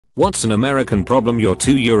What's an American problem you're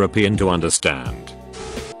too European to understand?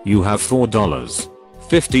 You have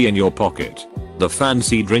 $4.50 in your pocket. The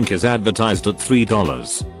fancy drink is advertised at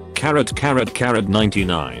 $3. Carrot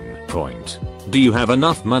 99 point. Do you have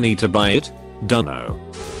enough money to buy it? Dunno.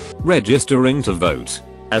 Registering to vote.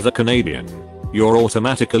 As a Canadian, you're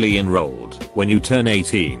automatically enrolled when you turn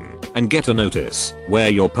 18 and get a notice where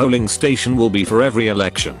your polling station will be for every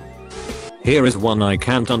election. Here is one I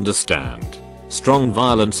can't understand. Strong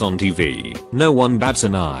violence on TV. No one bats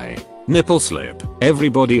an eye. Nipple slip.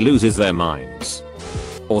 Everybody loses their minds.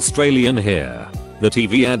 Australian here. The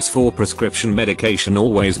TV ads for prescription medication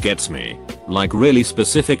always gets me. Like really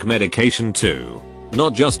specific medication too.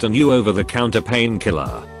 Not just a new over-the-counter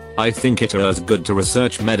painkiller. I think it is good to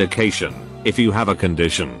research medication if you have a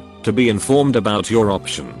condition, to be informed about your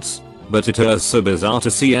options. But it is so bizarre to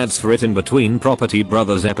see ads for it in between Property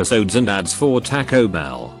Brothers episodes and ads for Taco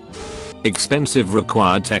Bell. Expensive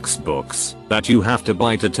required textbooks that you have to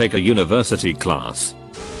buy to take a university class.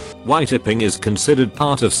 Why tipping is considered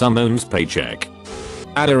part of someone's paycheck.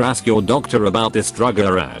 Ask your doctor about this drug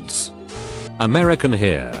ads. American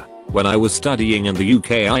here. When I was studying in the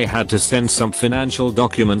UK I had to send some financial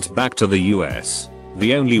documents back to the US.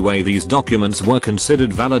 The only way these documents were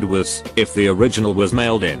considered valid was if the original was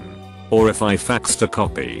mailed in. Or if I faxed a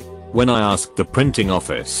copy. When I asked the printing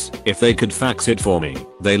office if they could fax it for me,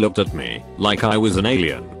 they looked at me like I was an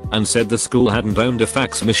alien and said the school hadn't owned a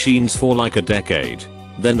fax machines for like a decade.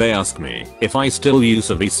 Then they asked me if I still use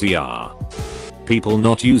a VCR. People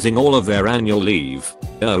not using all of their annual leave.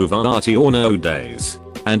 Over 80 or no days.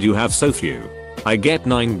 And you have so few. I get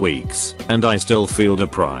 9 weeks and I still feel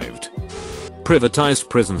deprived. Privatized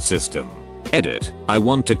prison system. Edit. I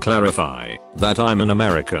want to clarify that I'm an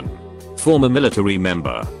American. Former military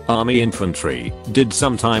member, Army infantry, did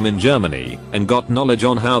some time in Germany and got knowledge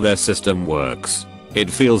on how their system works. It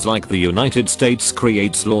feels like the United States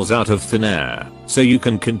creates laws out of thin air, so you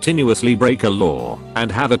can continuously break a law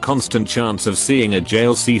and have a constant chance of seeing a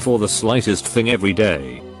jail cell for the slightest thing every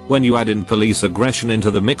day. When you add in police aggression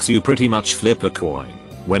into the mix you pretty much flip a coin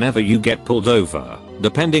whenever you get pulled over,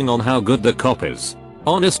 depending on how good the cop is.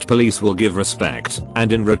 Honest police will give respect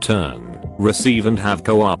and in return receive and have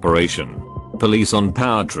cooperation. Police on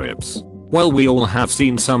power trips. Well, we all have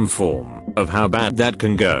seen some form of how bad that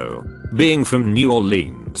can go. Being from New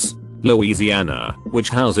Orleans, Louisiana, which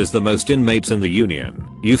houses the most inmates in the Union,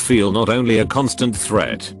 you feel not only a constant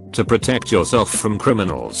threat to protect yourself from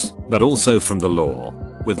criminals, but also from the law.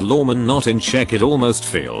 With lawmen not in check it almost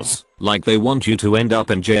feels like they want you to end up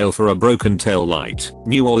in jail for a broken tail light.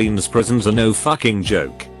 New Orleans prisons are no fucking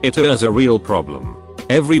joke. It is a real problem.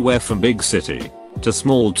 Everywhere from big city to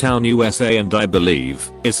small town USA and I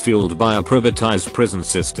believe is fueled by a privatized prison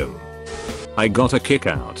system. I got a kick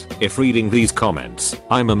out if reading these comments.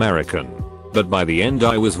 I'm American. But by the end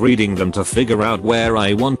I was reading them to figure out where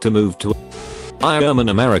I want to move to. I am an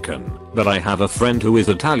American, but I have a friend who is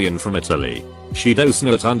Italian from Italy. She does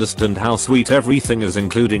not understand how sweet everything is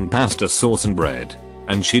including pasta sauce and bread.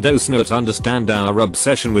 And she does not understand our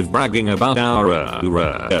obsession with bragging about our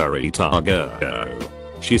Itago.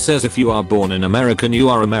 She says if you are born in America you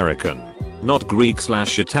are American. Not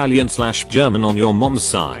Greek/Italian/German on your mom's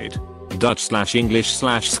side.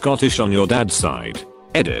 Dutch/English/Scottish on your dad's side.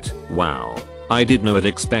 Edit. Wow. I did not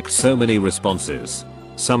expect so many responses.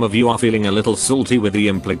 Some of you are feeling a little salty with the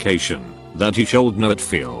implication that you should not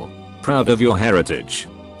feel proud of your heritage.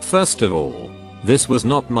 First of all, this was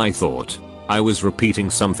not my thought. I was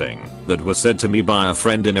repeating something that was said to me by a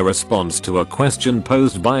friend in a response to a question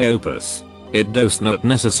posed by Opus. It does not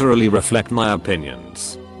necessarily reflect my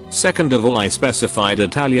opinions. Second of all, I specified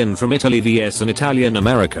Italian from Italy vs an Italian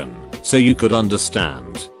American, so you could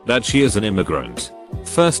understand that she is an immigrant.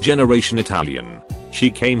 First generation Italian. She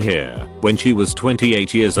came here when she was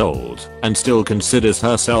 28 years old and still considers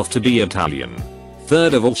herself to be Italian.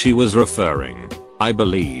 Third of all, she was referring, I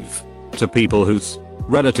believe, to people whose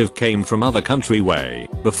relative came from other country way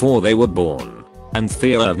before they were born. And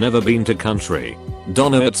Thea have never been to country.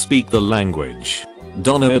 Don't speak the language.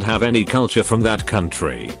 Don't have any culture from that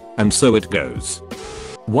country. And so it goes.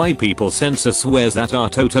 Why people censor swears that are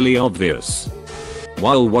totally obvious.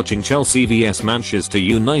 While watching Chelsea vs Manchester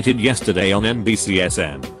United yesterday on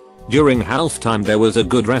NBCSN, during halftime there was a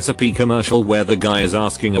good recipe commercial where the guy is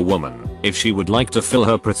asking a woman if she would like to fill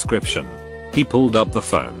her prescription. He pulled up the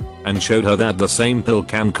phone and showed her that the same pill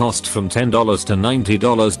can cost from $10 to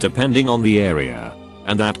 $90 depending on the area.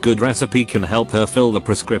 And that good recipe can help her fill the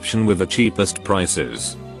prescription with the cheapest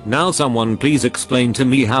prices. Now someone please explain to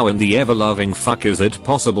me how in the ever-loving fuck is it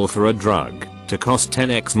possible for a drug to cost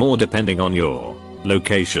 10x more depending on your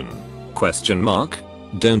location? Question mark?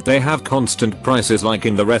 Don't they have constant prices like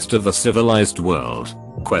in the rest of the civilized world?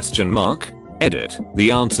 Question mark. Edit.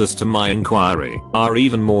 The answers to my inquiry are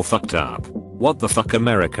even more fucked up. What the fuck,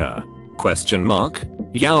 America? Question mark.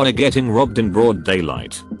 Y'all are getting robbed in broad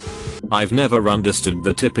daylight. I've never understood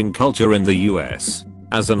the tipping culture in the US.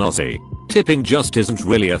 As an Aussie, tipping just isn't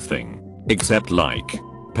really a thing. Except like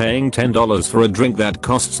paying $10 for a drink that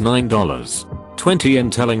costs $9.20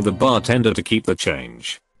 and telling the bartender to keep the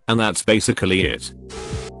change. And that's basically it.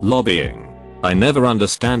 Lobbying. I never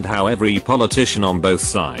understand how every politician on both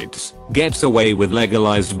sides gets away with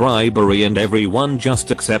legalized bribery and everyone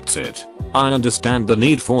just accepts it. I understand the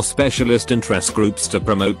need for specialist interest groups to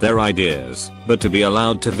promote their ideas, but to be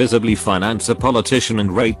allowed to visibly finance a politician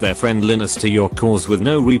and rate their friendliness to your cause with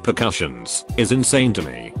no repercussions is insane to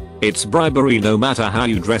me. It's bribery no matter how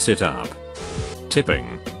you dress it up.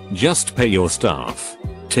 Tipping. Just pay your staff.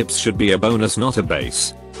 Tips should be a bonus, not a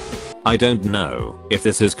base. I don't know if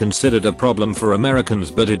this is considered a problem for Americans,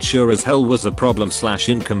 but it sure as hell was a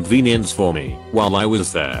problem/inconvenience for me while I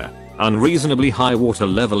was there. Unreasonably high water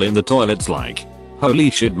level in the toilets, like holy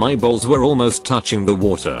shit, my balls were almost touching the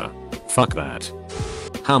water. Fuck that.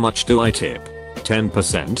 How much do I tip?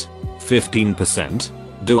 10%? 15%?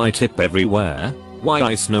 Do I tip everywhere? Why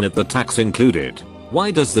I snow at the tax included? Why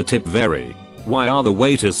does the tip vary? Why are the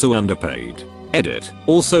waiters so underpaid? Edit.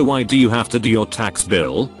 Also, why do you have to do your tax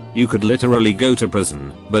bill? You could literally go to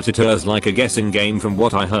prison, but it is like a guessing game from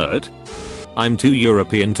what I heard. I'm too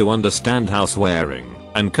European to understand how swearing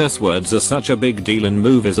and curse words are such a big deal in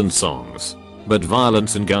movies and songs. But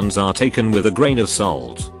violence and guns are taken with a grain of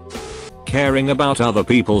salt. Caring about other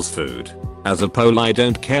people's food. As a Pole, I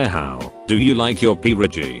don't care how. Do you like your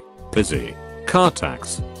peerage? Busy. Car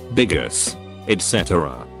tax. Biggest.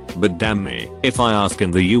 Etc. But damn me if I ask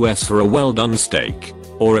in the US for a well done steak.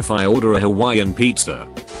 Or if I order a Hawaiian pizza.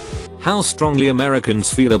 How strongly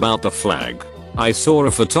Americans feel about the flag. I saw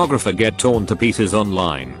a photographer get torn to pieces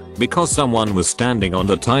online because someone was standing on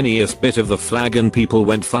the tiniest bit of the flag and people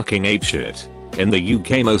went fucking apeshit. In the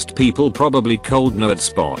UK, most people probably cold no at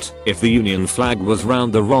spot if the Union flag was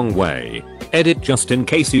round the wrong way. Edit. Just in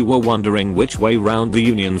case you were wondering which way round the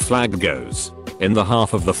Union flag goes. In the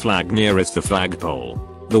half of the flag nearest the flagpole.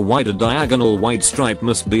 The wider diagonal white stripe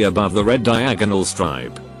must be above the red diagonal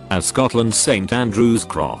stripe, as Scotland's St Andrew's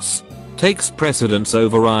Cross takes precedence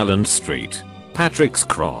over Ireland Street. Patrick's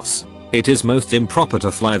Cross. It is most improper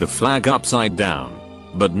to fly the flag upside down,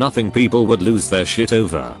 but nothing people would lose their shit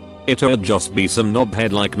over. It'd just be some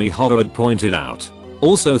knobhead like me, Horrod pointed out.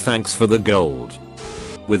 Also, thanks for the gold.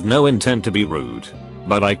 With no intent to be rude,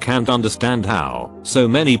 but I can't understand how so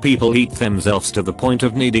many people eat themselves to the point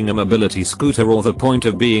of needing a mobility scooter or the point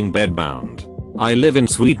of being bedbound. I live in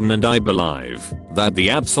Sweden and I believe that the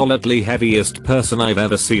absolutely heaviest person I've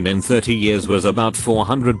ever seen in 30 years was about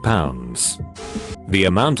 400 pounds. The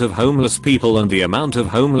amount of homeless people and the amount of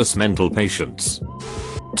homeless mental patients.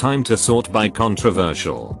 Time to sort by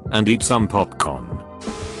controversial and eat some popcorn.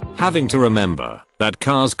 Having to remember that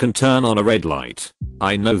cars can turn on a red light.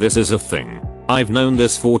 I know this is a thing. I've known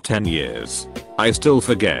this for 10 years. I still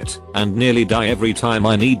forget and nearly die every time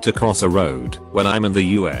I need to cross a road when I'm in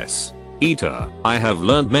the US. Eater, I have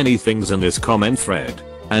learned many things in this comment thread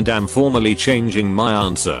and am formally changing my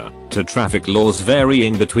answer to traffic laws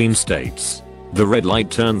varying between states. The red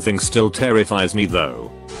light turn thing still terrifies me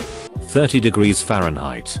though. 30 degrees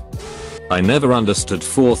Fahrenheit. I never understood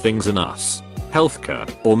four things in us. Healthcare,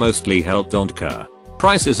 or mostly health.care.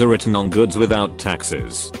 Prices are written on goods without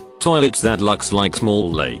taxes. Toilets that looks like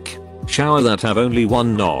small lake. Shower that have only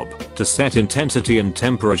one knob to set intensity and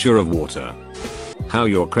temperature of water. How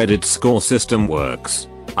your credit score system works.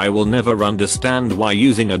 I will never understand why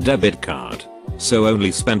using a debit card, so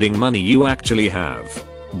only spending money you actually have,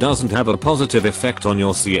 doesn't have a positive effect on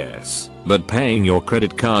your CS, but paying your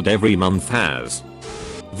credit card every month has.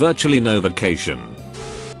 Virtually no vacation.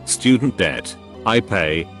 Student debt. I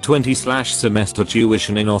pay 20/semester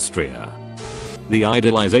tuition in Austria. The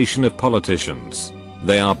idealization of politicians.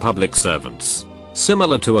 They are public servants.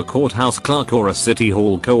 Similar to a courthouse clerk or a city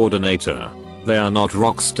hall coordinator. They are not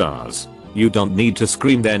rock stars. You don't need to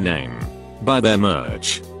scream their name. Buy their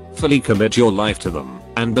merch. Fully commit your life to them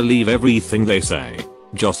and believe everything they say.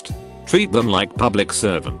 Just treat them like public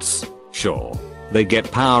servants. Sure, they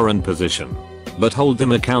get power and position, but hold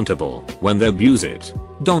them accountable when they abuse it.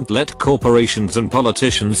 Don't let corporations and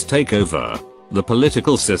politicians take over. The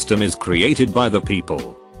political system is created by the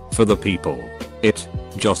people. For the people. It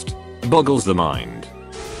just boggles the mind.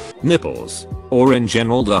 Nipples, or in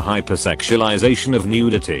general the hypersexualization of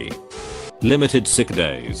nudity. Limited sick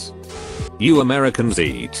days. You Americans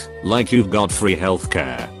eat like you've got free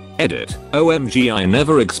healthcare. Edit. OMG, I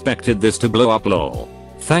never expected this to blow up lol.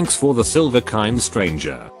 Thanks for the silver kind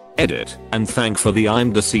stranger. Edit. And thank for the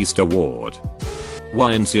I'm deceased award.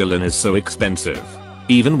 Why insulin is so expensive?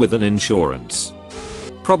 Even with an insurance.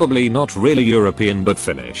 Probably not really European but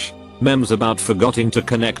Finnish. Memes about forgetting to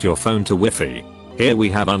connect your phone to Wi-Fi. Here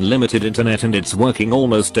we have unlimited internet and it's working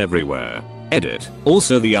almost everywhere. Edit.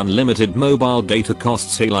 Also the unlimited mobile data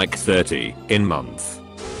costs say like 30 in month.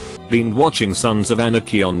 Been watching Sons of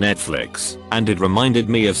Anarchy on Netflix, and it reminded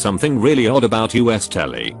me of something really odd about US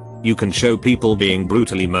telly. You can show people being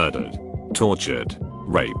brutally murdered, tortured,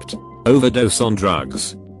 raped, overdose on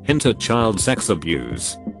drugs, hint at child sex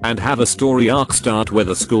abuse, and have a story arc start with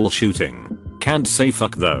a school shooting. Can't say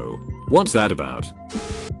fuck though. What's that about?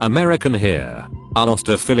 American here. I lost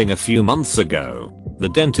a filling a few months ago. The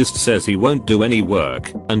dentist says he won't do any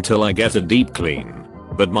work until I get a deep clean.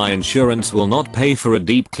 But my insurance will not pay for a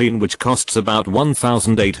deep clean which costs about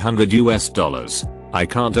 $1,800 US. I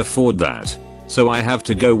can't afford that. So I have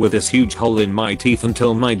to go with this huge hole in my teeth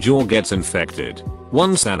until my jaw gets infected.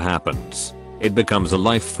 Once that happens, it becomes a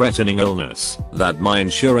life-threatening illness that my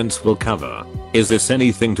insurance will cover. Is this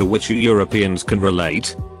anything to which you Europeans can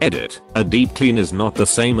relate? Edit. A deep clean is not the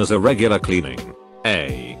same as a regular cleaning.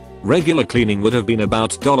 A regular cleaning would have been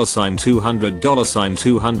about $200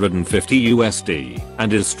 $250 USD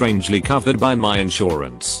and is strangely covered by my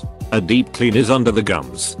insurance. A deep clean is under the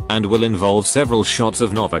gums and will involve several shots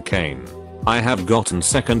of Novocaine. I have gotten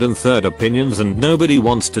second and third opinions and nobody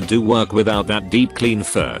wants to do work without that deep clean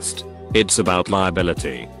first. It's about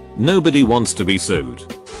liability. Nobody wants to be sued.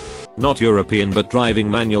 Not European but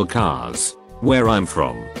driving manual cars. Where I'm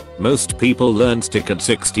from, most people learn stick at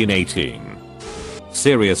 16-18.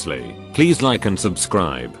 Seriously, please like and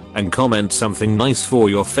subscribe and comment something nice for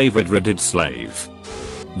your favorite Reddit slave.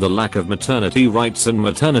 The lack of maternity rights and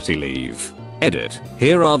maternity leave. Edit.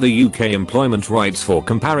 Here are the UK employment rights for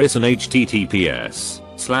comparison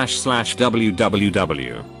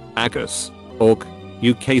https://www.acus.org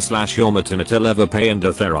UK/your maternity leave pay and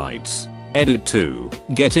other rights. Edit 2.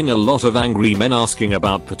 Getting a lot of angry men asking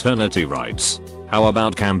about paternity rights. How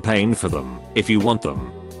about campaign for them if you want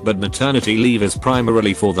them? But maternity leave is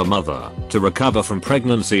primarily for the mother to recover from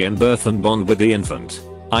pregnancy and birth and bond with the infant.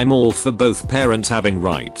 I'm all for both parents having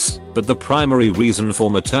rights, but the primary reason for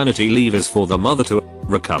maternity leave is for the mother to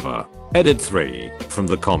recover. Edit 3. From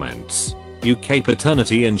the comments. UK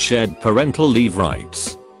paternity and shared parental leave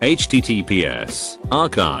rights.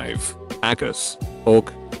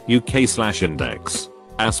 https://archive.acus.org UK/index.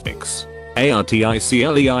 Aspix.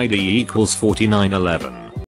 ARTICLEID =4911.